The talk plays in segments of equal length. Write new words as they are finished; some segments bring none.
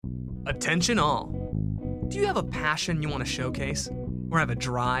Attention all. Do you have a passion you want to showcase? Or have a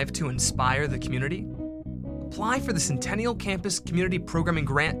drive to inspire the community? Apply for the Centennial Campus Community Programming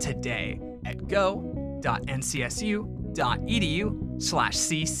Grant today at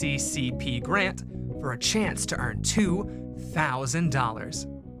go.ncsu.edu/cccp grant for a chance to earn $2,000.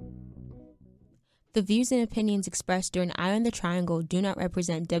 The views and opinions expressed during Eye on the Triangle do not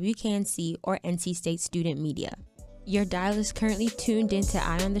represent WKNC or NC State student media. Your dial is currently tuned into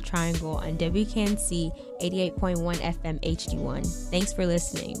Eye on the Triangle on WKNC 88.1 FM HD1. Thanks for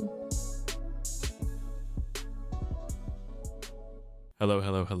listening.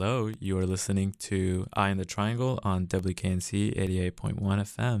 Hello. You are listening to Eye on the Triangle on WKNC 88.1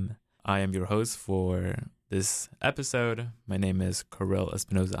 FM. I am your host for this episode. My name is Kirill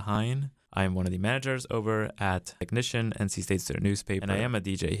Espinoza-Hein. I am one of the managers over at Technician, NC State Student Newspaper, and I am a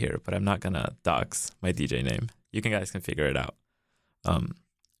DJ here, but I'm not going to dox my DJ name. You guys can figure it out.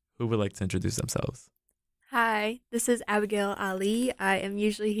 Who would like to introduce themselves? Hi, this is Abigail Ali. I am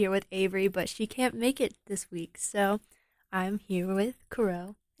usually here with Avery, but she can't make it this week, so I'm here with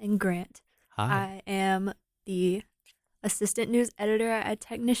Kirill and Grant. Hi. I am the assistant news editor at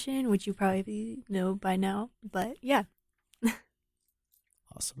Technician, which you probably know by now, but yeah.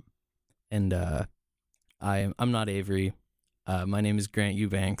 Awesome. And I'm not Avery. My name is Grant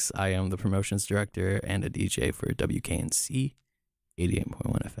Eubanks. I am the promotions director and a DJ for WKNC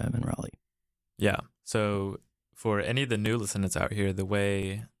 88.1 FM in Raleigh. Yeah. So for any of the new listeners out here, the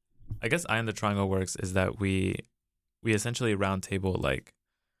way I guess Eye on the Triangle works is that we essentially roundtable like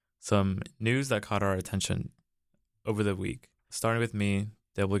some news that caught our attention over the week. Starting with me,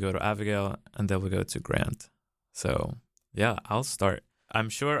 then we'll go to Abigail, and then we'll go to Grant. So yeah, I'll start. I'm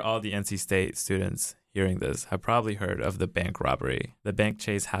sure all the NC State students hearing this have probably heard of the bank robbery, the bank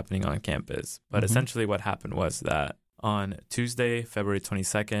chase happening on campus. But essentially what happened was that on Tuesday, February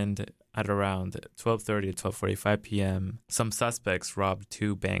 22nd, at around 12:30 to 12:45 p.m., some suspects robbed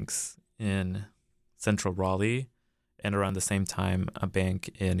two banks in central Raleigh, and around the same time, a bank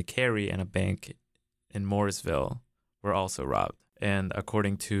in Cary and a bank in Morrisville were also robbed. And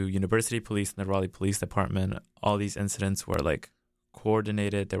according to University Police and the Raleigh Police Department, all these incidents were like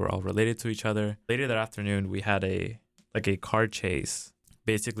coordinated. They were all related to each other. Later that afternoon, we had a car chase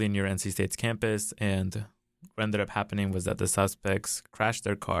basically near NC State's campus, and what ended up happening was that the suspects crashed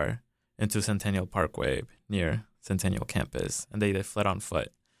their car into Centennial Parkway near Centennial campus, and they fled on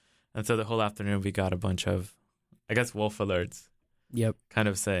foot. And so the whole afternoon, we got a bunch of, I guess, wolf alerts. Yep. Kind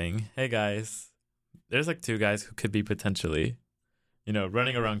of saying, hey guys, there's like two guys who could be potentially,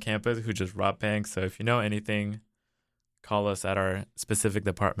 running around campus who just robbed banks. So if you know anything, call us at our specific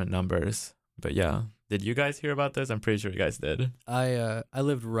department numbers. But yeah, did you guys hear about this? I'm pretty sure you guys did. I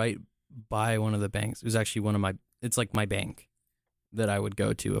lived right by one of the banks. It was actually it's like my bank that I would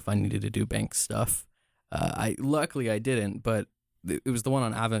go to if I needed to do bank stuff. Luckily I didn't, but it was the one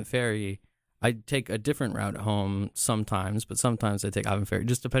on Avant Ferry. I take a different route home sometimes, but sometimes I take Avant Ferry,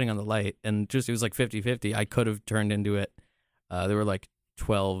 just depending on the light. And it was like 50-50. I could have turned into it. There were like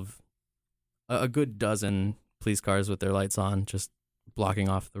 12, a good dozen police cars with their lights on, just blocking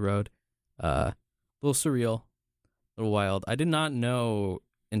off the road. A little surreal, a little wild. I did not know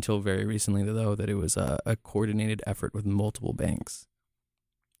until very recently, though, that it was a coordinated effort with multiple banks.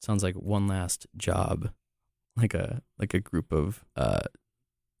 Sounds like one last job, like a group of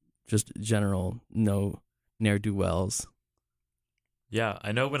just general ne'er-do-wells. Yeah,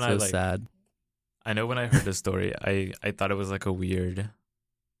 I know when sad. I know when I heard the story, I thought it was like a weird,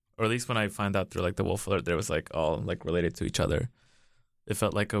 or at least when I found out through like the wolf alert, there was like all like related to each other. It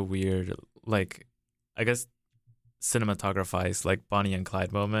felt like a weird, like, I guess cinematographies like Bonnie and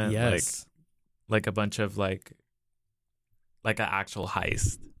Clyde moment. Yes. Like a bunch of like an actual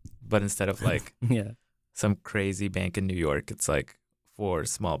heist, but instead of like some crazy bank in New York, it's like 4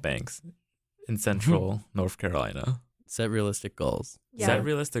 small banks in central North Carolina. Set realistic goals. Yeah. Set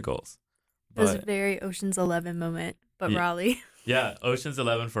realistic goals. It was a very Ocean's 11 moment, but Raleigh. Yeah, Ocean's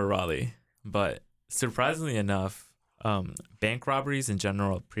 11 for Raleigh. But surprisingly enough, bank robberies in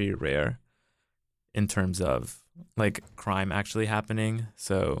general are pretty rare in terms of like crime actually happening.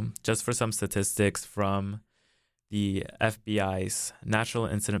 So just for some statistics from the FBI's National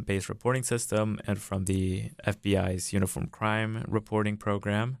Incident-Based Reporting System and from the FBI's Uniform Crime Reporting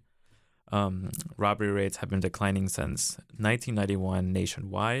Program, robbery rates have been declining since 1991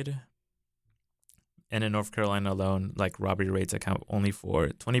 nationwide. And in North Carolina alone, like robbery rates account only for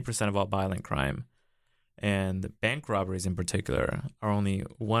 20% of all violent crime. And bank robberies in particular are only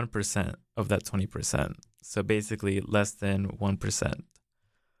 1% of that 20%. So basically less than 1%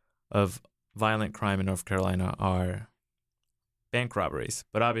 of violent crime in North Carolina are bank robberies.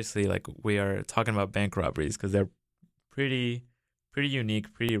 But obviously, like, we are talking about bank robberies because they're pretty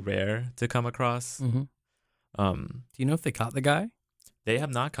unique, pretty rare to come across. Mm-hmm. Do you know if they caught the guy? They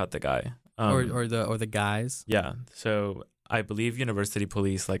have not caught the guy. Or the guys? Yeah. So I believe University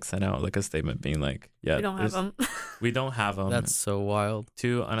Police like sent out like a statement being like, yeah, We don't have them. we don't have them. That's so wild.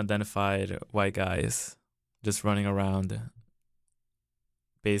 2 unidentified white guys just running around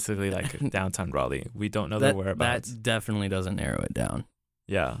basically like downtown Raleigh. We don't know their whereabouts. That definitely doesn't narrow it down.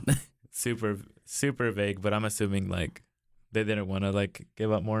 Yeah. Super vague, but I'm assuming like they didn't want to like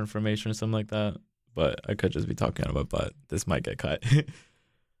give out more information or something like that. But I could just be talking out of my butt. This might get cut.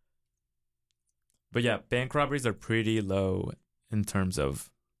 But yeah, bank robberies are pretty low in terms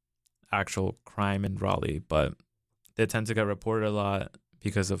of actual crime in Raleigh, but they tend to get reported a lot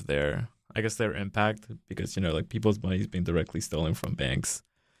because of their impact, because, you know, like people's money is being directly stolen from banks,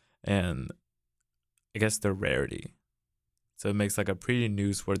 and I guess their rarity. So it makes like a pretty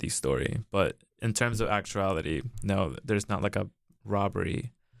newsworthy story. But in terms of actuality, no, there's not like a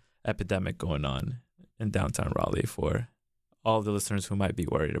robbery epidemic going on in downtown Raleigh for all the listeners who might be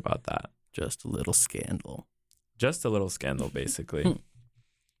worried about that. Just a little scandal. Just a little scandal, basically.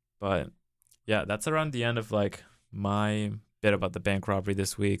 But yeah, that's around the end of like my bit about the bank robbery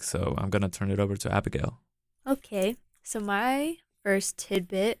this week. So I'm going to turn it over to Abigail. Okay, so my first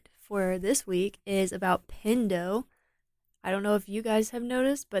tidbit for this week is about Pendo. I don't know if you guys have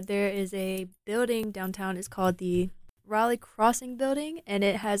noticed, but there is a building downtown. It's called the Raleigh Crossing Building, and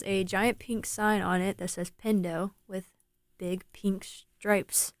it has a giant pink sign on it that says Pendo with big pink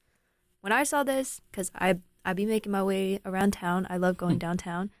stripes. When I saw this, because I be making my way around town, I love going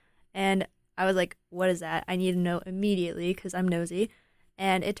downtown, and I was like, what is that? I need to know immediately because I'm nosy.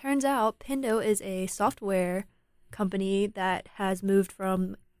 And it turns out Pendo is a software company that has moved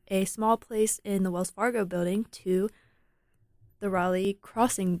from a small place in the Wells Fargo building to the Raleigh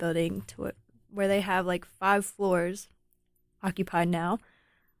Crossing Building, to where they have like 5 floors occupied now.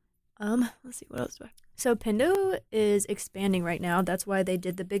 Let's see, what else do I... So Pendo is expanding right now. That's why they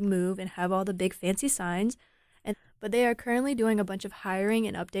did the big move and have all the big fancy signs. But they are currently doing a bunch of hiring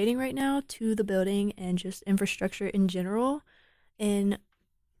and updating right now to the building and just infrastructure in general. And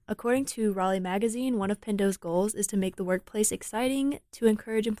according to Raleigh Magazine, one of Pendo's goals is to make the workplace exciting, to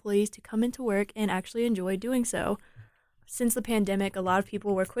encourage employees to come into work and actually enjoy doing so. Since the pandemic, a lot of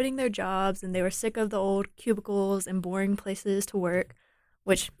people were quitting their jobs and they were sick of the old cubicles and boring places to work,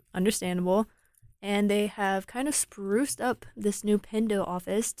 which understandable. And they have kind of spruced up this new Pendo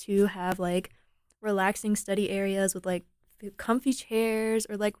office to have like relaxing study areas with like comfy chairs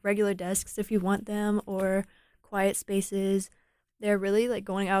or like regular desks if you want them, or quiet spaces. They're really like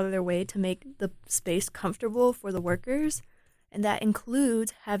going out of their way to make the space comfortable for the workers. And that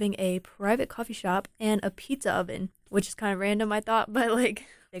includes having a private coffee shop and a pizza oven, which is kind of random, I thought, but like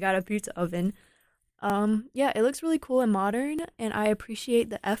they got a pizza oven. Yeah, it looks really cool and modern, and I appreciate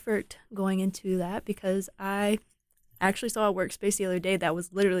the effort going into that because I actually saw a workspace the other day that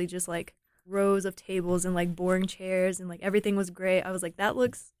was literally just like rows of tables and like boring chairs and like everything was great. I was like, that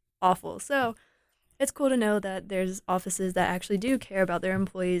looks awful. So it's cool to know that there's offices that actually do care about their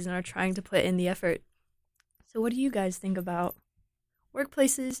employees and are trying to put in the effort. So what do you guys think about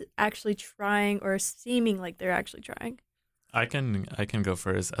workplaces actually trying or seeming like they're actually trying? I can go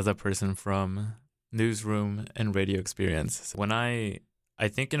first as a person from newsroom and radio experience. When I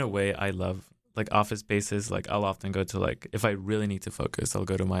think in a way I love like office spaces. Like I'll often go to like, if I really need to focus, I'll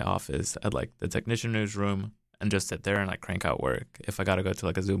go to my office at like the technician newsroom and just sit there and like crank out work. If I got to go to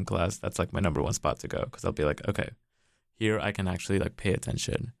like a Zoom class, that's like my number one spot to go because I'll be like, okay, here I can actually like pay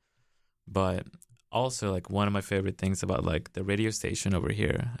attention. But also like one of my favorite things about like the radio station over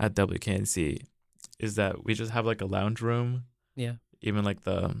here at WKNC is that we just have like a lounge room. Yeah. Even like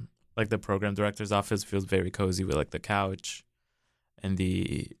the program director's office feels very cozy with like the couch and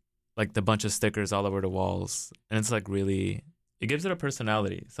the bunch of stickers all over the walls. And it's like really, it gives it a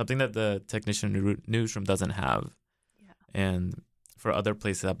personality, something that the technician newsroom doesn't have. Yeah. And for other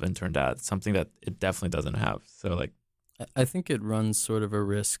places I've been turned at, something that it definitely doesn't have. So like, I think it runs sort of a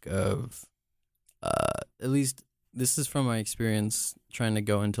risk of, at least this is from my experience trying to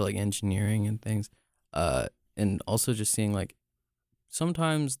go into like engineering and things, and also just seeing like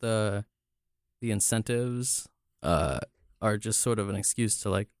sometimes the incentives are just sort of an excuse to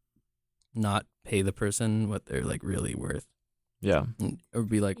like not pay the person what they're like really worth. yeah. Or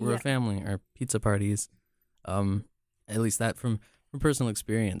be like, we're Yeah. a family, or pizza parties. At least that from personal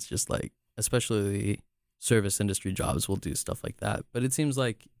experience, just like especially the service industry jobs will do stuff like that. But it seems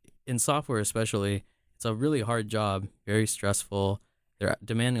like in software especially, it's a really hard job, very stressful. They're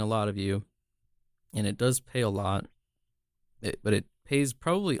demanding a lot of you, and it does pay a lot. but it pays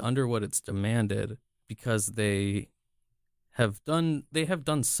probably under what it's demanded because they have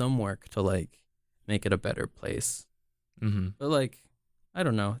done some work to like make it a better place. Mm-hmm. But like, I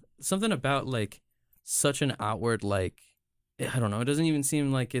don't know, something about like such an outward like, I don't know, it doesn't even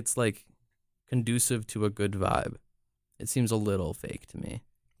seem like it's like conducive to a good vibe. It seems a little fake to me.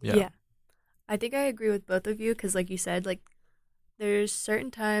 Yeah. I think I agree with both of you because, like you said, like there's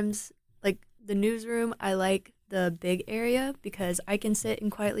certain times, like the newsroom, I like the big area because I can sit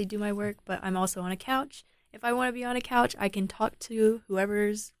and quietly do my work, but I'm also on a couch. If I want to be on a couch, I can talk to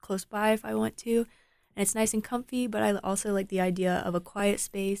whoever's close by if I want to, and it's nice and comfy, but I also like the idea of a quiet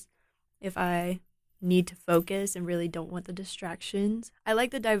space if I need to focus and really don't want the distractions. I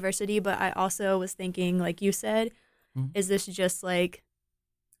like the diversity, but I also was thinking, like you said, is this just like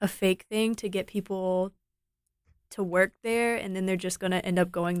a fake thing to get people to work there, and then they're just going to end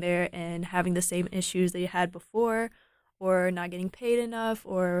up going there and having the same issues they had before, or not getting paid enough,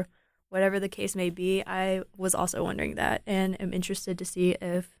 or whatever the case may be? I was also wondering that, and am interested to see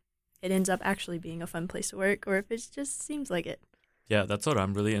if it ends up actually being a fun place to work, or if it just seems like it. Yeah, that's what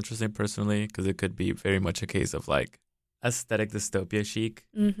I'm really interested in personally, because it could be very much a case of like aesthetic dystopia chic.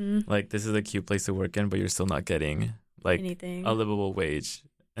 Mm-hmm. Like, this is a cute place to work in, but you're still not getting like Anything. a livable wage.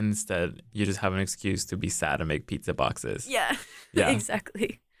 Instead, you just have an excuse to be sad and make pizza boxes. Yeah. Yeah.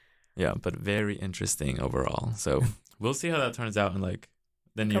 Exactly. Yeah, but very interesting overall. So we'll see how that turns out in like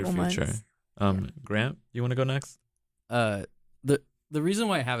the near Couple future. months. Grant, you want to go next? The reason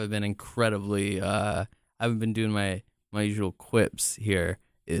why I haven't been incredibly I haven't been doing my usual quips here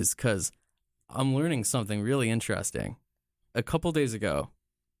is because I'm learning something really interesting. A couple days ago,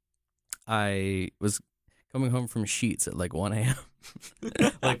 I was coming home from Sheetz at like 1 a.m.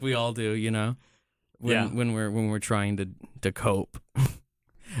 like we all do, you know, when we're trying to cope,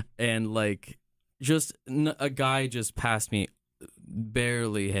 and like just a guy just passed me,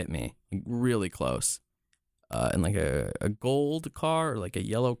 barely hit me, really close, in like a gold car or like a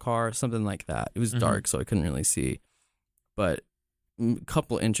yellow car, something like that. It was dark, so I couldn't really see, but a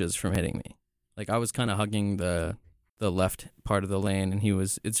couple inches from hitting me. Like I was kind of hugging the left part of the lane, and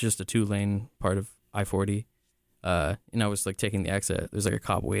it's just a 2-lane part of I-40. And I was like taking the exit. There's like a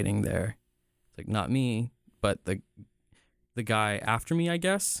cop waiting there. It's like not me, but the guy after me, I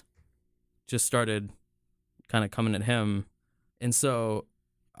guess, just started kind of coming at him. And so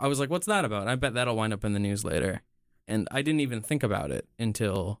I was like, what's that about? I bet that'll wind up in the news later. And I didn't even think about it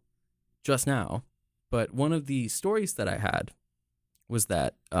until just now. But one of the stories that I had was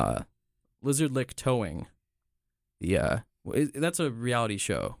that Lizard Lick Towing, that's a reality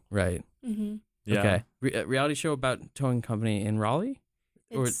show, right? Mm-hmm. Yeah. Okay. Reality show about towing company in Raleigh?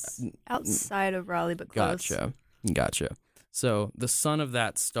 It's outside of Raleigh, but close. Gotcha. So the son of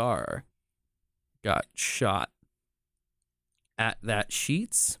that star got shot at that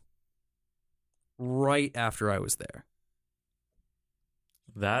Sheetz right after I was there.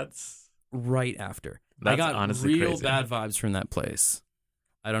 That's right after. I got honestly real crazy. bad vibes from that place.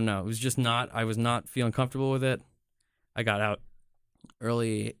 I don't know. It was just I was not feeling comfortable with it. I got out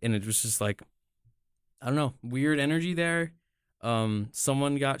early, and it was just like, I don't know, weird energy there.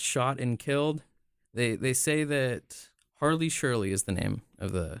 Someone got shot and killed. They say that Harley Shirley is the name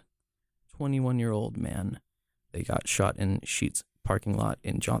of the 21-year-old man. They got shot in Sheetz parking lot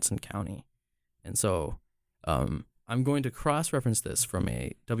in Johnson County. And so I'm going to cross-reference this from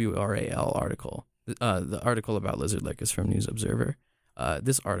a WRAL article. The article about Lizard Lick is from News Observer.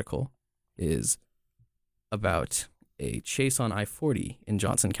 This article is about a chase on I-40 in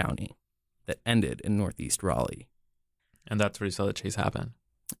Johnson County that ended in northeast Raleigh. And that's where you saw the chase happen.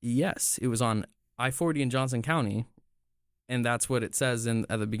 Yes, it was on I-40 in Johnson County, and that's what it says at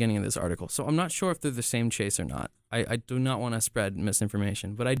the beginning of this article. So I'm not sure if they're the same chase or not. I do not want to spread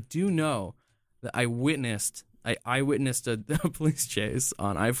misinformation, but I do know that I witnessed a police chase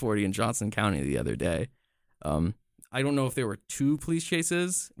on I-40 in Johnson County the other day. I don't know if there were two police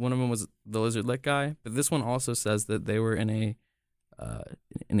chases. One of them was the Lizard Lick guy, but this one also says that they were in a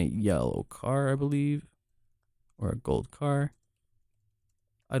yellow car, I believe, or a gold car.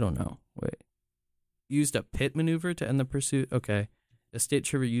 I don't know. Wait. Used a pit maneuver to end the pursuit. Okay. A state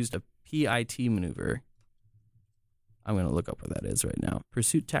trooper used a PIT maneuver. I'm going to look up what that is right now.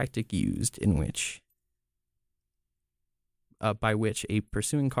 Pursuit tactic used by which a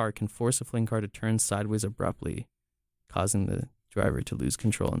pursuing car can force a fleeing car to turn sideways abruptly, causing the driver to lose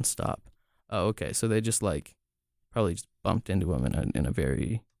control and stop. Oh, okay. So they just probably just bumped into him in a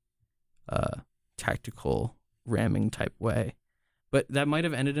very tactical ramming type way. But that might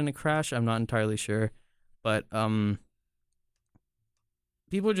have ended in a crash. I'm not entirely sure. But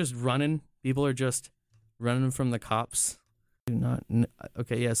people are just running. People are just running from the cops.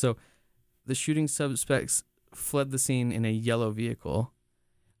 Okay, yeah. So the shooting suspects fled the scene in a yellow vehicle.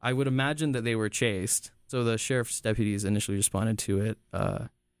 I would imagine that they were chased. So the sheriff's deputies initially responded to it,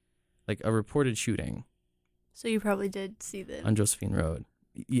 like a reported shooting So you probably did see them. on Josephine Road.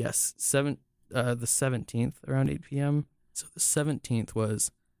 Yes, the 17th around 8 p.m. So the 17th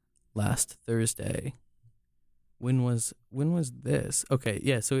was last Thursday. When was this? Okay,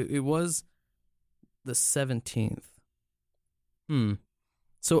 yeah. So it was the 17th.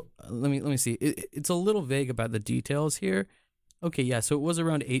 So let me see. It's a little vague about the details here. Okay, yeah. So it was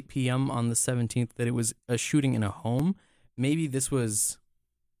around 8 p.m. on the 17th that it was a shooting in a home. Maybe this was.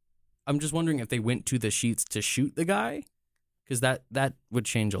 I'm just wondering if they went to the Sheets to shoot the guy, because that would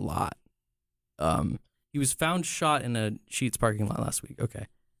change a lot. He was found shot in a Sheets parking lot last week. Okay,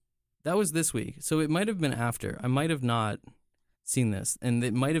 that was this week. So it might have been after. I might have not seen this, and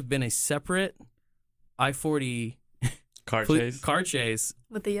it might have been a separate I-40 Car chase.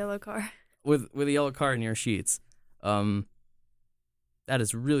 With the yellow car. with a yellow car near Sheets. That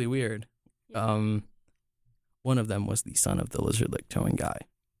is really weird. One of them was the son of the Lizard Lick towing guy.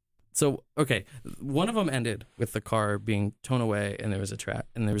 So okay, one of them ended with the car being towed away, and there was a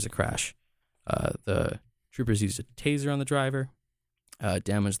crash. The troopers used a taser on the driver,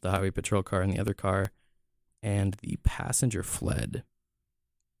 damaged the highway patrol car and the other car, and the passenger fled.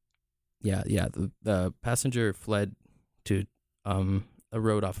 Yeah. The passenger fled to a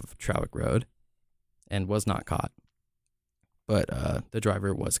road off of Trowick Road and was not caught. But the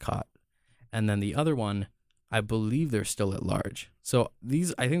driver was caught. And then the other one, I believe they're still at large. So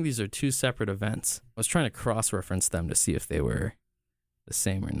I think these are two separate events. I was trying to cross-reference them to see if they were the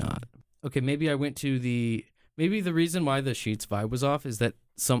same or not. Okay, maybe the reason why the Sheets vibe was off is that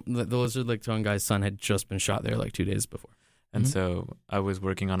the Lizard Lick towing guy's son had just been shot there like 2 days before. And so I was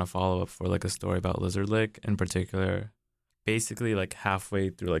working on a follow-up for like a story about Lizard Lick in particular. Basically, like halfway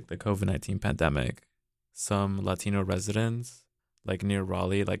through like the COVID-19 pandemic, some Latino residents like near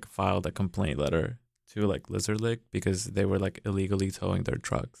Raleigh like filed a complaint letter to like Lizard Lick because they were like illegally towing their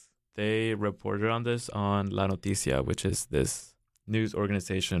trucks. They reported on this on La Noticia, which is this news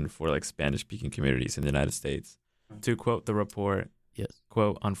organization for like Spanish-speaking communities in the United States. To quote the report, yes,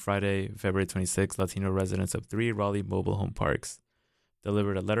 quote, on Friday, February 26, Latino residents of 3 Raleigh mobile home parks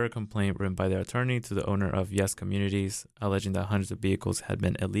delivered a letter of complaint written by their attorney to the owner of Yes Communities, alleging that hundreds of vehicles had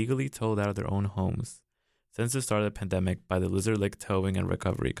been illegally towed out of their own homes since the start of the pandemic by the Lizard Lick Towing and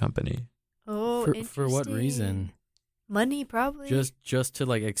Recovery Company. Oh, for what reason? Money, probably. Just to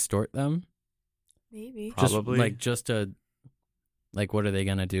like extort them? Maybe. Probably. Just to like, what are they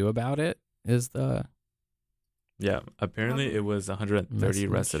gonna do about it? Yeah, apparently Probably. it was 130 Message.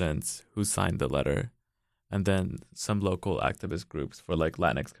 residents who signed the letter. And then some local activist groups for like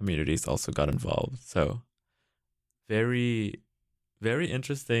Latinx communities also got involved. So very, very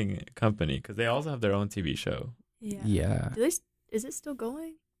interesting company because they also have their own TV show. Yeah. Is it still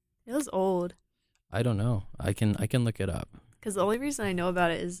going? It was old. I don't know. I can look it up. Because the only reason I know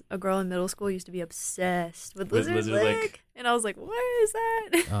about it is a girl in middle school used to be obsessed with With Lizard Lizard Lick. Lick. And I was like, what is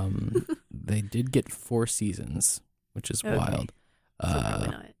that? They did get 4 seasons, which is Okay. wild. So probably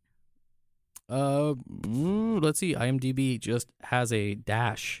not. Let's see. IMDb just has a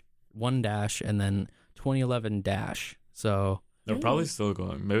one dash, and then 2011 dash. So They're probably still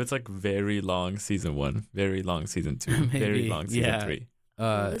going. Maybe it's like very long season 1, very long season 2, very Maybe, long season yeah. 3.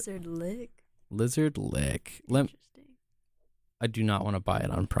 Lizard Lick. Lizard Lick. Interesting. I do not want to buy it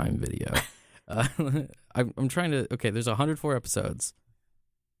on Prime Video. I'm trying to. Okay, there's 104 episodes.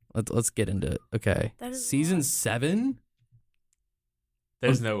 Let's get into it. Okay, That is season long. 7.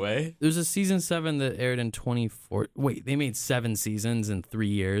 There's no way. There's a season 7 that aired in 24. Wait, they made 7 seasons in 3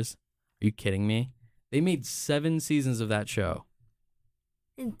 years. Are you kidding me? They made 7 seasons of that show.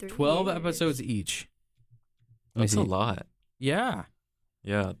 In 3 12 years. episodes each. Let me That's a see. lot. Yeah.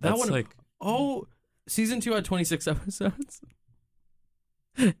 Yeah, that's one- like Oh, season 2 had 26 episodes.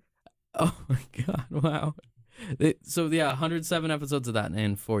 Oh my god! Wow. So yeah, 107 episodes of that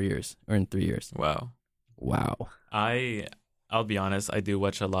in 4 years or in 3 years. wow. Wow. I'll be honest, I do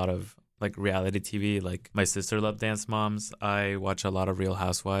watch a lot of like reality TV. Like my sister loved Dance Moms. I watch a lot of Real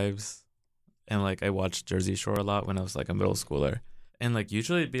Housewives, and like I watched Jersey Shore a lot when I was like a middle schooler. And like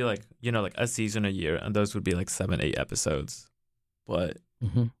usually it'd be like, you know, like a season a year, and those would be like 7-8 episodes. But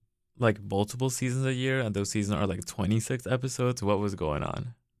Mm-hmm. like multiple seasons a year, and those seasons are like 26 episodes. What was going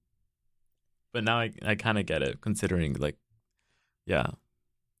on? But now I kind of get it, considering like, yeah,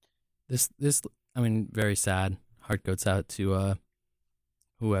 This I mean, very sad. Heart goes out to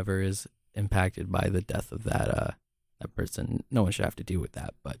whoever is impacted by the death of that person. No one should have to deal with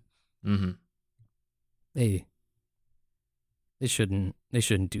that, but mm-hmm. they They shouldn't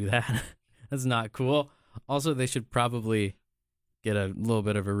do that. That's not cool. Also, they should probably get a little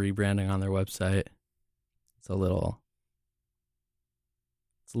bit of a rebranding on their website. It's a little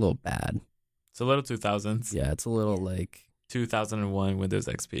bad. It's a little 2000s. Yeah, it's a little like 2001 Windows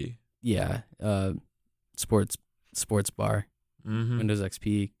XP. yeah, sports bar, Mm-hmm. Windows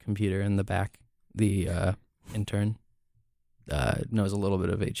XP computer in the back. The intern knows a little bit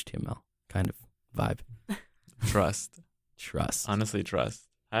of HTML kind of vibe. Trust. Honestly, Trust.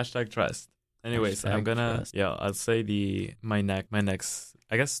 Hashtag trust. Anyways, I'm Hashtag gonna trust. I'll say my next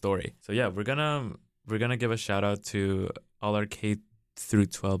I guess story. So yeah, we're gonna give a shout out to all our K through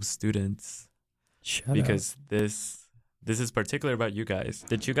 12 students because this is particular about you guys.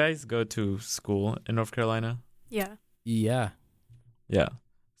 Did you guys go to school in North Carolina? Yeah. Yeah. Yeah.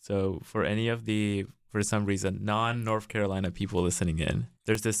 So for any of the, for some reason, non-North Carolina people listening in,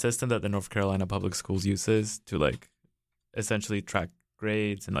 there's this system that the North Carolina Public Schools uses to like essentially track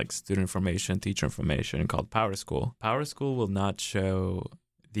grades and like student information, teacher information called PowerSchool. PowerSchool will not show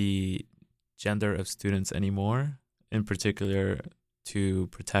the gender of students anymore, in particular to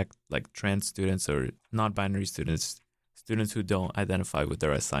protect like trans students or non-binary students who don't identify with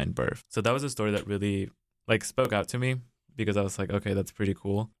their assigned birth. So that was a story that really like spoke out to me because I was like, okay, that's pretty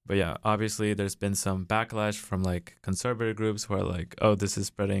cool. But yeah, obviously there's been some backlash from like conservative groups who are like, oh, this is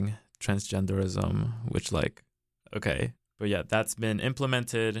spreading transgenderism, which like, okay. But yeah, that's been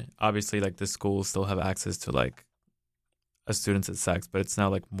implemented. Obviously, like the schools still have access to like a student's sex, but it's now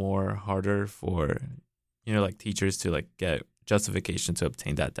like more harder for, you know, like teachers to like get justification to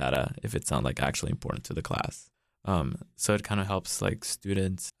obtain that data if it's not like actually important to the class. So it kind of helps like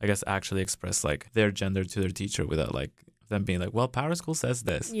students, I guess, actually express like their gender to their teacher without like them being like, well, PowerSchool says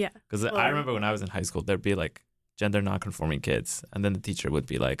this. Yeah. Because I remember when I was in high school, there'd be like gender nonconforming kids, and then the teacher would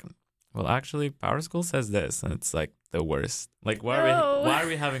be like, well, actually, PowerSchool says this, and it's like the worst. Like, why are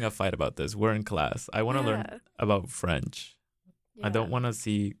we having a fight about this? We're in class. I want to learn about French. Yeah. I don't want to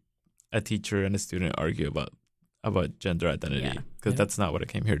see a teacher and a student argue about gender identity because that's not what I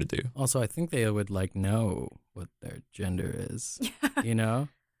came here to do. Also, I think they would like know what their gender is. You know,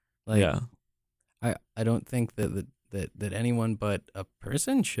 like Yeah. I don't think that anyone but a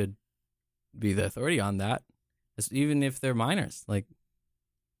person should be the authority on that, even if they're minors. Like,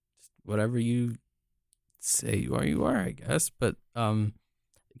 just whatever you say you are, I guess. But do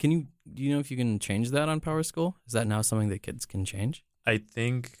you know if you can change that on PowerSchool? Is that now something that kids can change? I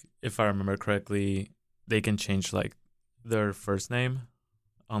think if I remember correctly, they can change like their first name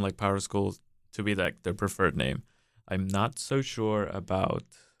on like PowerSchool to be like their preferred name. I'm not so sure about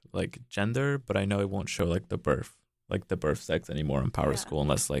like gender, but I know it won't show like the birth sex anymore on PowerSchool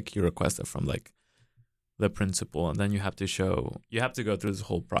unless like you request it from like the principal, and then you have to go through this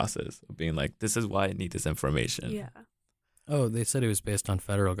whole process of being like, this is why I need this information. Yeah. Oh, they said it was based on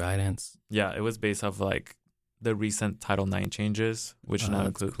federal guidance. Yeah, it was based off like the recent Title IX changes, which now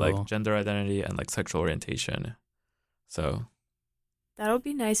include cool. like gender identity and like sexual orientation. So That'll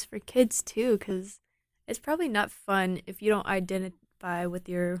be nice for kids too, because it's probably not fun if you don't identify with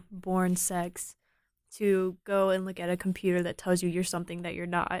your born sex to go and look at a computer that tells you you're something that you're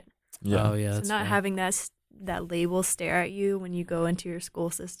not. yeah. Oh, yeah. So That's not fair. having that label stare at you when you go into your school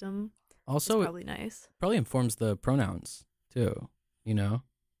system Also, is it probably nice. probably informs the pronouns too. You know,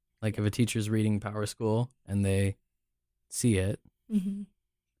 like if a teacher's reading PowerSchool and they see it, Mm-hmm.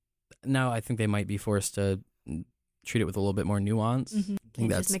 now I think they might be forced to treat it with a little bit more nuance. Mm-hmm. I Can't think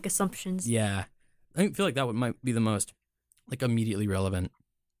just that's make assumptions. yeah. I feel like that might be the most like immediately relevant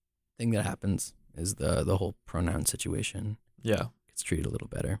thing that happens is the whole pronoun situation Yeah. gets treated a little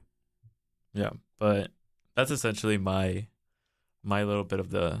better. Yeah. But that's essentially my little bit of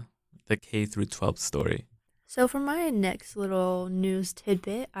the K through 12 story. So for my next little news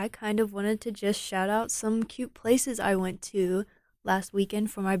tidbit, I kind of wanted to just shout out some cute places I went to last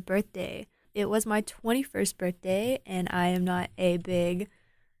weekend for my birthday. It was my 21st birthday, and I am not a big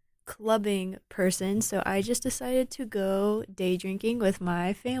clubbing person, so I just decided to go day drinking with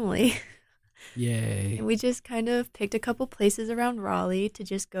my family. Yay. And we just kind of picked a couple places around Raleigh to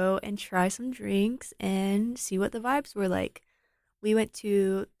just go and try some drinks and see what the vibes were like. We went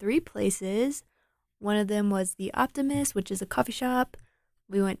to 3 places. One of them was The Optimist, which is a coffee shop.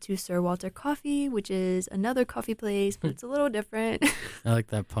 We went to Sir Walter Coffee, which is another coffee place, but it's a little different. I like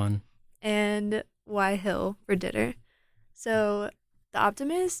that pun. And Y Hill for dinner. So The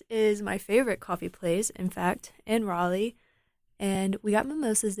Optimist is my favorite coffee place, in fact, in Raleigh. And we got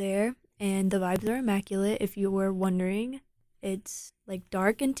mimosas there, and the vibes are immaculate. If you were wondering, it's like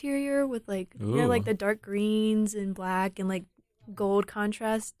dark interior with like, you know, like Ooh. the dark greens and black and like gold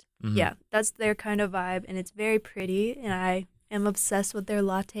contrast. Mhm. Yeah, that's their kind of vibe, and it's very pretty, and I am obsessed with their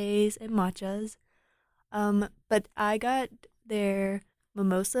lattes and matchas. But I got their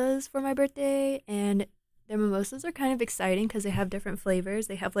mimosas for my birthday, and their mimosas are kind of exciting because they have different flavors.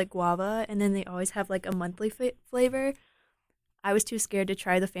 They have like guava, and then they always have like a monthly flavor. I was too scared to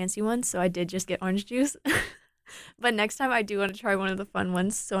try the fancy ones, so I did just get orange juice. But next time I do want to try one of the fun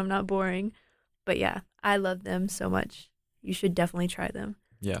ones, so I'm not boring. But yeah, I love them so much. You should definitely try them.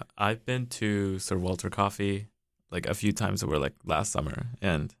 Yeah, I've been to Sir Walter Coffee like a few times over like last summer,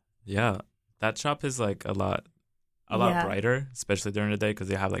 and yeah, that shop is like a lot Yeah. brighter, especially during the day because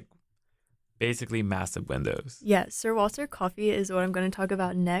they have like basically massive windows. Yeah, Sir Walter Coffee is what I'm going to talk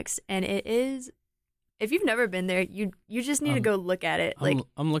about next, and it is. If you've never been there, you just need to go look at it. Like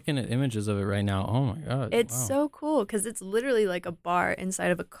I'm looking at images of it right now. Oh my god, it's wow. so cool because it's literally like a bar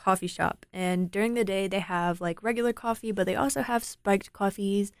inside of a coffee shop. And during the day, they have like regular coffee, but they also have spiked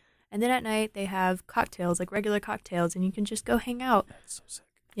coffees. And then at night, they have cocktails, like regular cocktails, and you can just go hang out. That's so sick.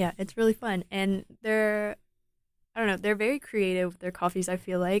 Yeah, it's really fun. And I don't know, they're very creative with their coffees, I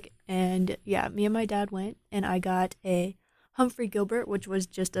feel like. And yeah, me and my dad went, and I got a Humphrey Gilbert, which was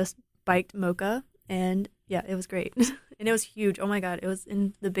just a spiked mocha. And yeah, it was great. And it was huge. Oh my God, it was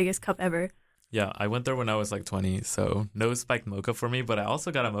in the biggest cup ever. Yeah, I went there when I was like 20, so no spiked mocha for me, but I also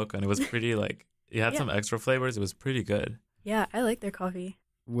got a mocha and it was pretty like, it had Yeah. some extra flavors. It was pretty good. Yeah, I like their coffee.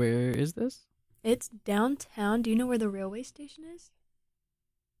 Where is this? It's downtown. Do you know where the railway station is?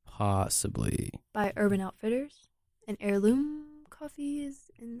 Possibly. By Urban Outfitters. And Heirloom Coffee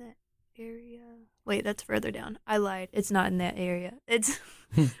is in that area. Wait, that's further down. I lied. It's not in that area. It's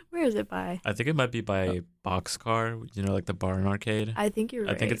where is it by? I think it might be by Boxcar, you know, like the bar and arcade. I think you're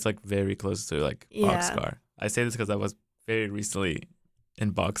right. I think it's like very close to like Yeah. Boxcar. I say this because I was very recently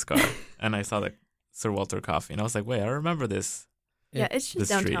in Boxcar and I saw like Sir Walter Coffee and I was like, wait, I remember this. Yeah, it's just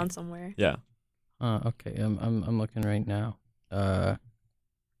the street. downtown somewhere. Yeah. Okay. I'm looking right now.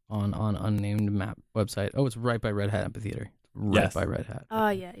 On unnamed map website. Oh, it's right by Red Hat Amphitheater. Right Yes. by Red Hat. Oh,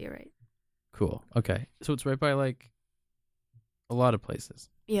 yeah, you're right. Cool. Okay. So it's right by like a lot of places.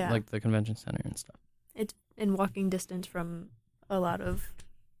 Yeah. Like the convention center and stuff. It's in walking distance from a lot of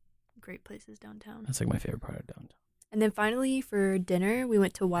great places downtown. That's like my favorite part of downtown. And then finally for dinner, we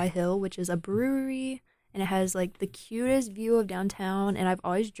went to Y Hill, which is a brewery, and it has like the cutest view of downtown. And I've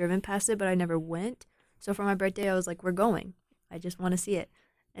always driven past it, but I never went. So for my birthday, I was like, we're going. I just want to see it.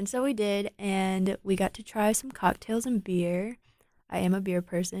 And so we did, and we got to try some cocktails and beer. I am a beer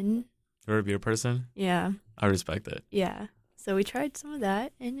person. You're a beer person? Yeah. I respect it. Yeah. So we tried some of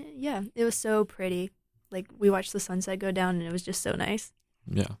that, and yeah, it was so pretty. Like, we watched the sunset go down, and it was just so nice.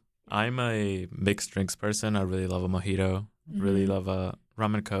 Yeah. I'm a mixed drinks person. I really love a mojito. Really Mhm. love a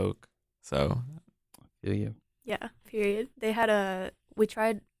rum and coke. So Feel you. Yeah, period. They had I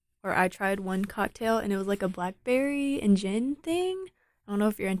tried one cocktail, and it was like a blackberry and gin thing. I don't know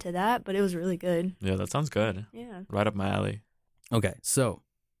if you're into that, but it was really good. yeah, that sounds good. Yeah. Right up my alley. Okay, so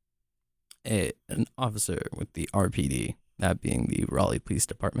an officer with the RPD, that being the Raleigh Police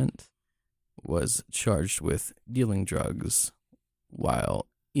Department, was charged with dealing drugs while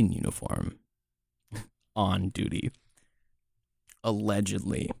in uniform on duty.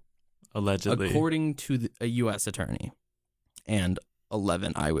 Allegedly. According to a U.S. attorney and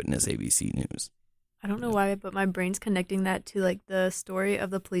 11 Eyewitness ABC News. I don't know why, but my brain's connecting that to like the story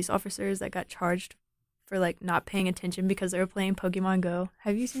of the police officers that got charged for like not paying attention because they were playing Pokemon Go.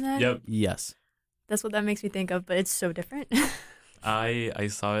 Have you seen that? Yep. Yes. That's what that makes me think of, but it's so different. I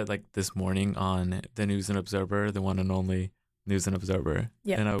saw it like this morning on the News and Observer, the one and only News and Observer.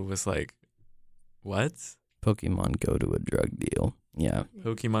 Yep. And I was like, what? Pokemon go to a drug deal. Yeah.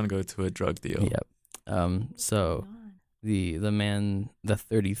 Pokemon go to a drug deal. Yep. So the man, the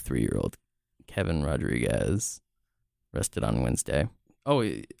 33-year-old Kevin Rodriguez, arrested on Wednesday. Oh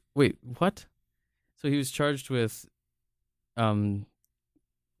wait, what? So he was charged with,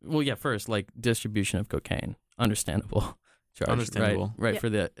 first like distribution of cocaine. Understandable charge. Understandable. Right. Yeah. For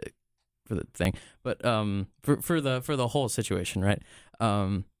the thing, but for the whole situation, right?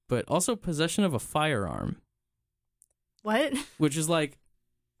 But also possession of a firearm, What? which is like,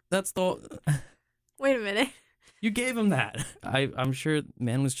 that's the. Wait a minute. You gave him that. I'm sure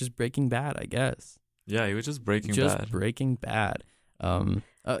man was just Breaking Bad, I guess. Yeah, he was just Breaking Just Bad. Breaking Bad.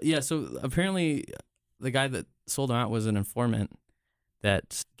 So apparently the guy that sold him out was an informant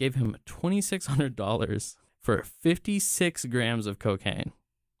that gave him $2,600 for 56 grams of cocaine.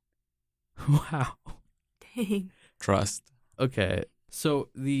 Wow. Dang. Trust. Okay. So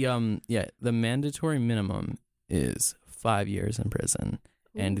the mandatory minimum is 5 years in prison.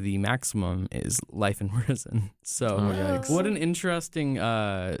 And the maximum is life in prison. So Oh, yikes. what an interesting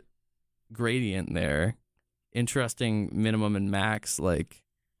gradient there. interesting minimum and max, like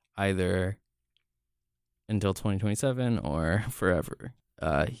either until 2027 or forever.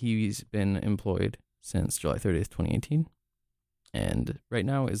 He's been employed since July 30th, 2018, and right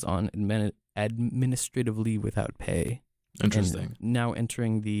now is on administrative leave without pay. Interesting. And now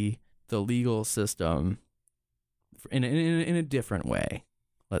entering the legal system in a different way,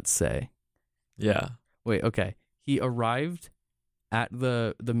 let's say. Yeah. Wait, okay. He arrived at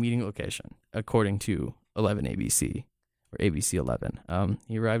the meeting location, according to 11 ABC, or ABC 11.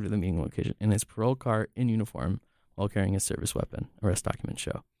 He arrived at the meeting location in his parole car in uniform while carrying his service weapon, arrest documents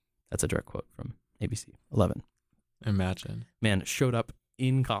show. That's a direct quote from ABC 11. Imagine. Man showed up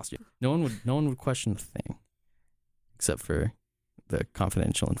in costume. No one would question the thing, except for the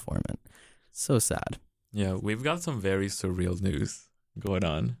confidential informant. So sad. Yeah, we've got some very surreal news going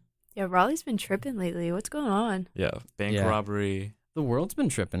on. Yeah, Raleigh's been tripping lately. What's going on? Yeah, bank Yeah. robbery, The world's been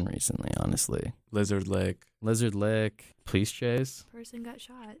tripping recently, honestly. Lizard Lick. Lizard Lick, police chase, Person got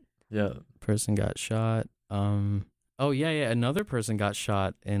shot. Yeah. person got shot. Oh yeah, another person got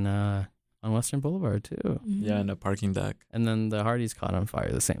shot in on Western Boulevard too. Yeah, in a parking deck. And then the Hardys caught on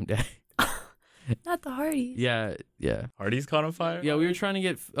fire the same day. Not the Hardys. Yeah. Hardy's caught on fire? Yeah, we were trying to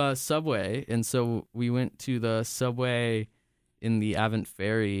get Subway, and so we went to the Subway in the Avent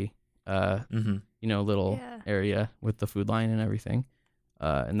Ferry, Mm-hmm. little Yeah. area with the food line and everything.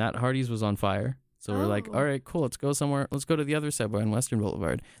 And that Hardee's was on fire. So we're like, Oh. all right, cool, let's go somewhere. Let's go to the other Subway on Western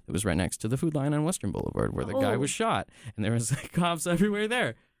Boulevard that was right next to the food line on Western Boulevard where the guy Oh. was shot. And there was like, cops everywhere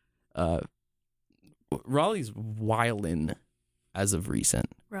there. Raleigh's wildin' as of recent.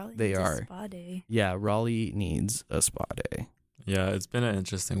 Raleigh They needs a are. spa day. Yeah, Raleigh needs a spa day. Yeah, it's been an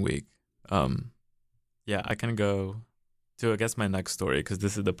interesting week. Yeah, I can go to, I guess, my next story because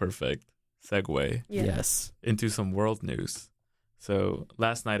this is the perfect segue Yeah. Yes. into some world news. So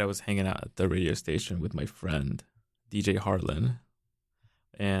last night I was hanging out at the radio station with my friend, DJ Harlan.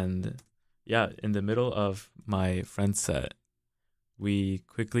 And yeah, in the middle of my friend's set, we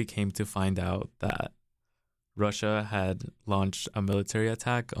quickly came to find out that Russia had launched a military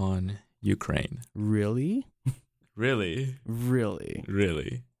attack on Ukraine. Really? Really? Really?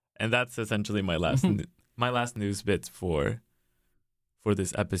 Really. And that's essentially my last my last news bit for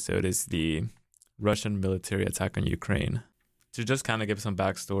this episode is the Russian military attack on Ukraine. To just kind of give some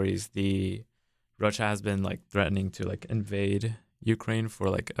backstories, Russia has been like threatening to like invade Ukraine for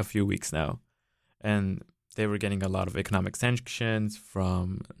like a few weeks now. And they were getting a lot of economic sanctions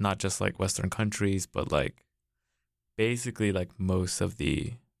from not just like Western countries, but like basically like most of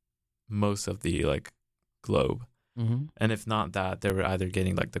the like globe. Mm-hmm. And if not that, they were either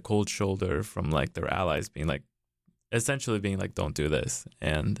getting like the cold shoulder from like their allies being like, essentially being like, don't do this.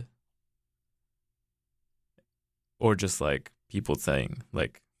 Or just like people saying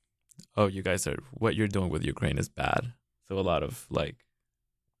like, oh, you guys what you're doing with Ukraine is bad. So a lot of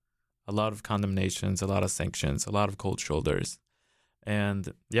condemnations, a lot of sanctions, a lot of cold shoulders.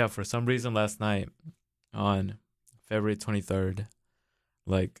 And yeah, for some reason last night on February 23rd,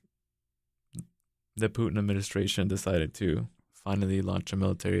 like the Putin administration decided to finally launch a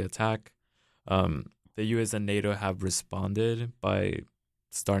military attack. The US and NATO have responded by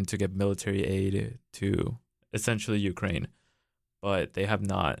starting to get military aid to essentially Ukraine, but they have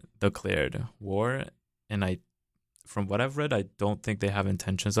not declared war. And from what I've read, I don't think they have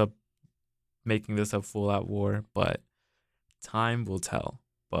intentions of making this a full-out war, but time will tell.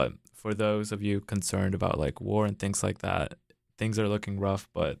 But for those of you concerned about like war and things like that, things are looking rough,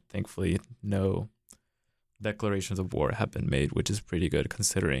 but thankfully no declarations of war have been made, which is pretty good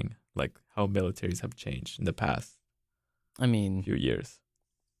considering like how militaries have changed in the past I mean, few years.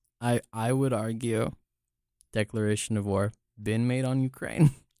 I would argue declaration of war been made on Ukraine.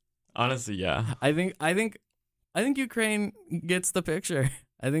 Honestly, yeah. I think Ukraine gets the picture.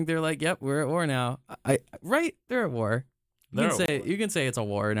 I think they're like, yep, we're at war now. Right? They're at war. You can say it's a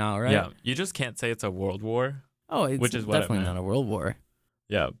war now, right? Yeah, you just can't say it's a world war. Oh, it's Which is what I definitely meant. not a world war.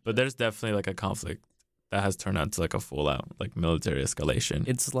 Yeah, but there's definitely like a conflict that has turned out to like a full-out like military escalation.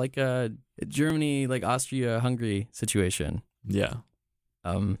 It's like a Germany, like Austria-Hungary situation. Yeah.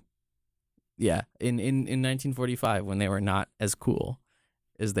 Yeah. In 1945, when they were not as cool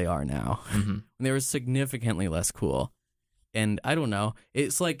as they are now, Mm-hmm. when they were significantly less cool. And I don't know.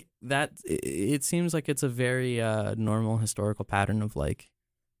 It's like that. It seems like it's a very normal historical pattern of like,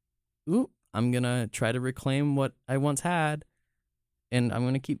 ooh, I'm going to try to reclaim what I once had and I'm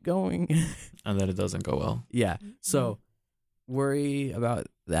going to keep going. And then it doesn't go well. Yeah. So worry about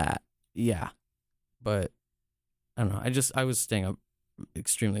that. Yeah. But I don't know. I was staying up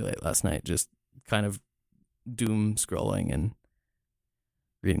extremely late last night, just kind of doom scrolling and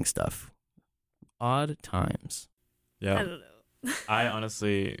reading stuff odd times. Yeah. I don't know. I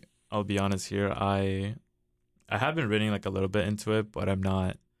honestly, I'll be honest here. I have been reading like a little bit into it, but I'm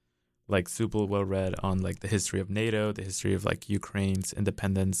not like super well read on like the history of NATO, the history of like Ukraine's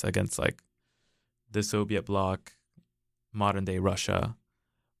independence against like the Soviet bloc, modern day Russia,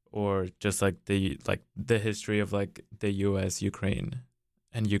 or just like the history of like the US, Ukraine,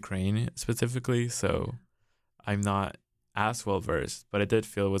 and Ukraine specifically. So I'm not as well versed, but I did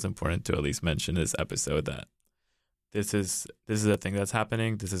feel it was important to at least mention this episode that this is a thing that's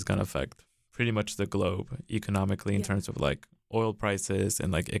happening. This is gonna affect pretty much the globe economically in terms of like oil prices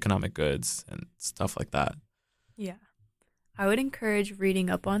and like economic goods and stuff like that. Yeah. I would encourage reading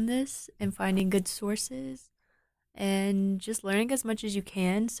up on this and finding good sources and just learning as much as you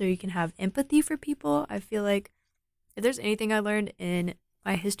can so you can have empathy for people. I feel like if there's anything I learned in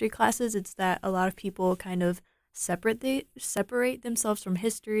my history classes, it's that a lot of people kind of separate themselves from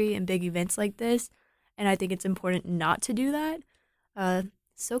history and big events like this. And I think it's important not to do that.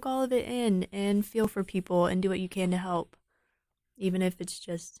 Soak all of it in and feel for people and do what you can to help, even if it's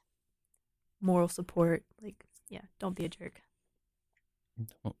just moral support. Like, yeah, don't be a jerk.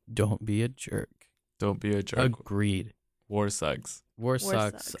 Don't be a jerk. Don't be a jerk. Agreed. War sucks. War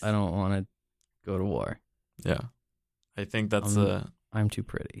sucks. I don't want to go to war. Yeah. I think that's I'm too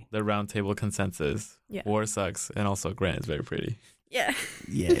pretty. the roundtable consensus. Yeah. War sucks, and also Grant is very pretty. Yeah.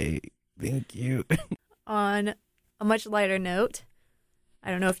 Yay. Thank you. On a much lighter note, I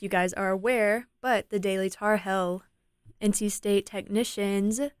don't know if you guys are aware, but the Daily Tar Heel, NC State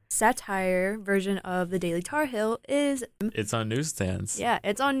technicians satire version of the Daily Tar Heel is... It's on newsstands. Yeah,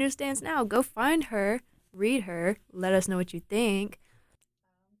 it's on newsstands now. Go find her, read her, let us know what you think.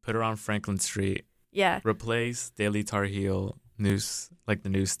 Put her on Franklin Street. Yeah. Replace Daily Tar Heel news, like the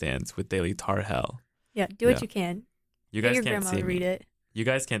newsstands, with Daily Tar Heel. Yeah, do what Yeah. you can. You Get guys your can't grandma see to me. read it. You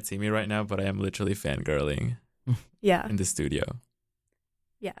guys can't see me right now, but I am literally fangirling Yeah. in the studio.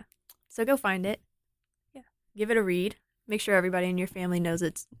 Yeah. So go find it. Yeah. Give it a read. Make sure everybody in your family knows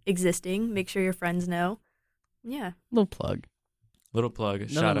it's existing. Make sure your friends know. Yeah. Little plug. Little plug,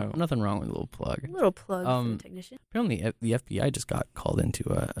 shout out. Nothing wrong with a little plug. A little plug for the Um, technician. Apparently, the FBI just got called in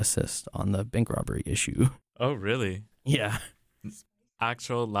to assist on the bank robbery issue. Oh, really? Yeah.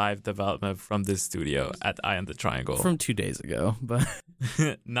 Actual live development from this studio at Eye on the Triangle. From 2 days ago, but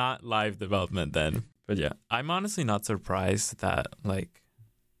Not live development then. But yeah, I'm honestly not surprised that, like,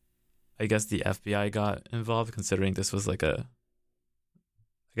 I guess the FBI got involved, considering this was like a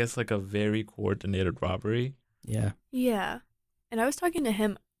very coordinated robbery. yeah. Yeah. And I was talking to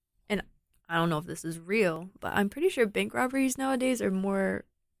him, and I don't know if this is real, but I'm pretty sure bank robberies nowadays are more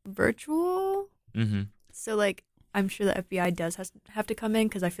virtual. Mm-hmm. So, like, I'm sure the FBI does have to come in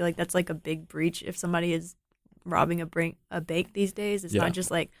because I feel like that's like a big breach if somebody is robbing a bank these days. It's Yeah. not just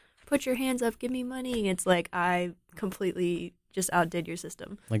like, put your hands up, give me money. It's like, I completely just outdid your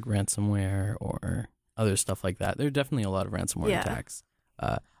system. Like ransomware or other stuff like that. There are definitely a lot of ransomware Yeah. attacks.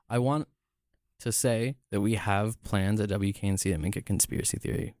 I want to say that we have plans at WKNC to make a conspiracy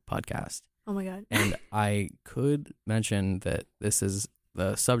theory podcast. Oh my God. And I could mention that this is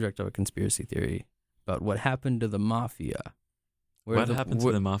the subject of a conspiracy theory about what happened to the mafia. What happened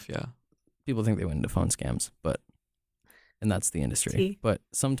to the mafia? People think they went into phone scams, and that's the industry. See. But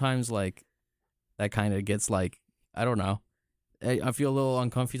sometimes, like, that kind of gets like, I don't know. I feel a little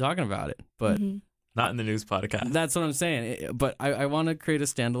uncomfy talking about it, but Mhm. Not in the news podcast. that's what I'm saying. But I want to create a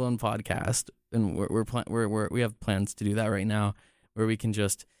standalone podcast, and we have plans to do that right now, where we can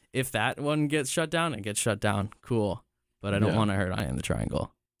just, if that one gets shut down, it gets shut down. Cool. But I don't Yeah. want to hurt Eye in the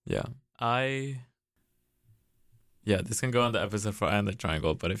Triangle. Yeah. This can go on the episode for Eye on the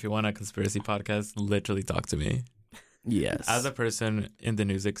Triangle, but if you want a conspiracy podcast, literally talk to me. Yes. As a person in the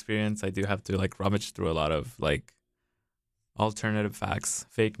news experience, I do have to like rummage through a lot of like alternative facts,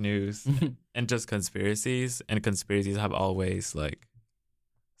 fake news, and just conspiracies. And conspiracies have always like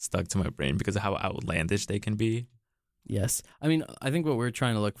stuck to my brain because of how outlandish they can be. Yes. I mean, I think what we're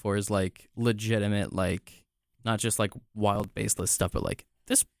trying to look for is like legitimate, like not just like wild baseless stuff, but like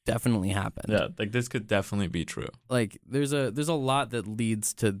this definitely happened. Yeah, like this could definitely be true. Like there's a lot that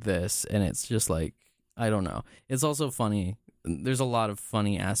leads to this, and it's just like, I don't know. It's also funny. There's a lot of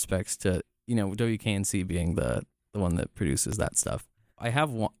funny aspects to, WKNC being the one that produces that stuff. I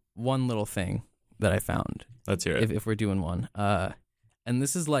have one little thing that I found. Let's hear it. If we're doing one. And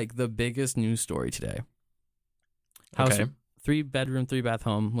this is like the biggest news story today. House, Okay. 3-bedroom, 3-bath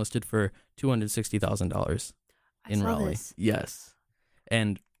home listed for $260,000 I in saw Raleigh. this. Yes.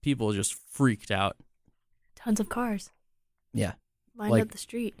 And people just freaked out. Tons of cars Yeah. lined Like- up the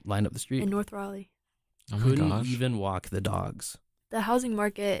street Lined up the street. in North Raleigh. Oh my Couldn't gosh. even walk the dogs. The housing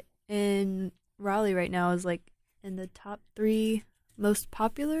market in Raleigh right now is like in the top 3 most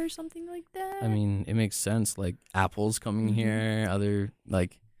popular or something like that. I mean, it makes sense. Like Apple's coming here. Other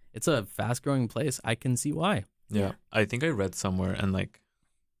like, it's a fast growing place. I can see why. Yeah. I think I read somewhere and like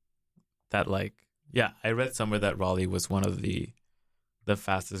that I read somewhere that Raleigh was one of the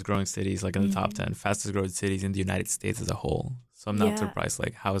fastest growing cities, like in the top 10 fastest growing cities in the United States as a whole. So I'm not surprised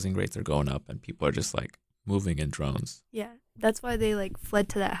like housing rates are going up and people are just like moving in drones. Yeah, that's why they like fled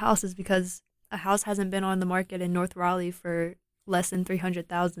to that house, is because a house hasn't been on the market in North Raleigh for less than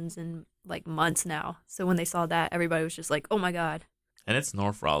 300,000 in like months now. So when they saw that, everybody was just like, "Oh my god!" And it's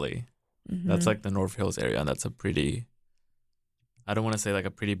North Raleigh. That's like the North Hills area, and that's a pretty. I don't want to say like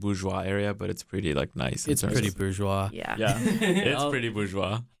a pretty bourgeois area, but it's pretty like nice. It's pretty bourgeois. Yeah, Yeah, it's pretty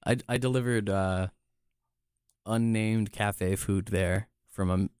bourgeois. I delivered unnamed cafe food there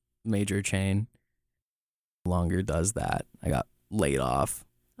from a major chain. Longer does that. I got laid off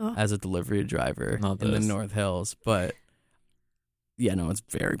as a delivery driver in the North Hills, but yeah, no, it's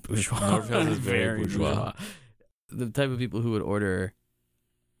very bourgeois. North Hills is very bourgeois. The type of people who would order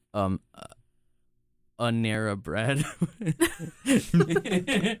Anera bread.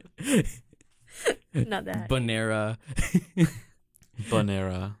 not that. Bonera.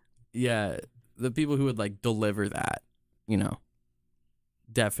 Yeah, the people who would like deliver that, you know,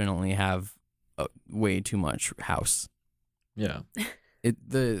 definitely have way too much house. Yeah.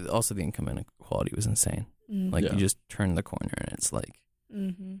 Also the income inequality was insane. Like you just turn the corner and it's like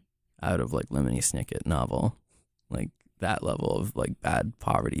out of like Lemony Snicket novel, like that level of like bad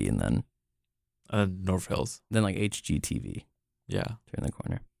poverty, and then North Hills. Then like HGTV. Yeah. Turn the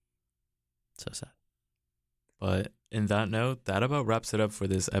corner. So sad. But in that note, that about wraps it up for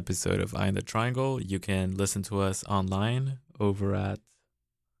this episode of Eye in the Triangle. You can listen to us online over at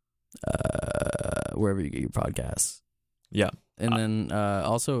wherever you get your podcasts. Yeah. And then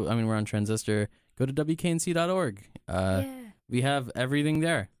also, I mean, we're on Transistor. Go to WKNC.org. We have everything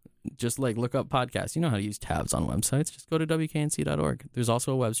there. Just like look up podcasts. You know how to use tabs on websites. Just go to WKNC.org. There's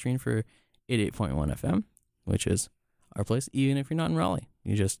also a web stream for 88.1 FM, which is our place. Even if you're not in Raleigh,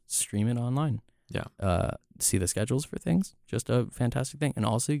 you just stream it online. Yeah. See the schedules for things. Just a fantastic thing. And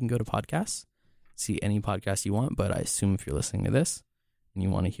also you can go to podcasts, see any podcast you want. But I assume if you're listening to this and you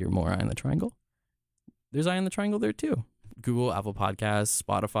want to hear more Eye in the Triangle, there's Eye in the Triangle there too. Google, Apple Podcasts,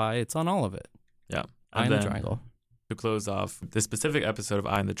 Spotify. It's on all of it. Yeah. Eye in the Triangle. To close off, this specific episode of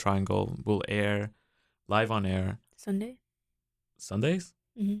Eye in the Triangle will air live on air Sundays?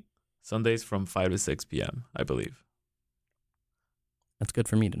 Mm-hmm. Sundays from 5 to 6 p.m., I believe. That's good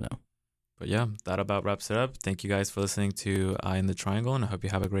for me to know. But yeah, that about wraps it up. Thank you guys for listening to Eye in the Triangle, and I hope you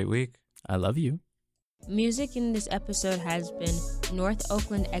have a great week. I love you. Music in this episode has been North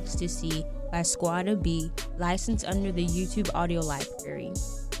Oakland Ecstasy by Squadda B, licensed under the YouTube audio library.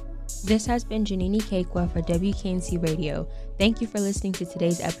 This has been Janini Kekwa for WKNC Radio. Thank you for listening to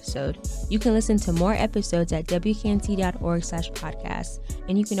today's episode. You can listen to more episodes at WKNC.org/podcasts,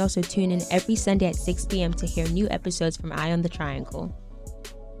 and you can also tune in every Sunday at 6 p.m. to hear new episodes from Eye on the Triangle.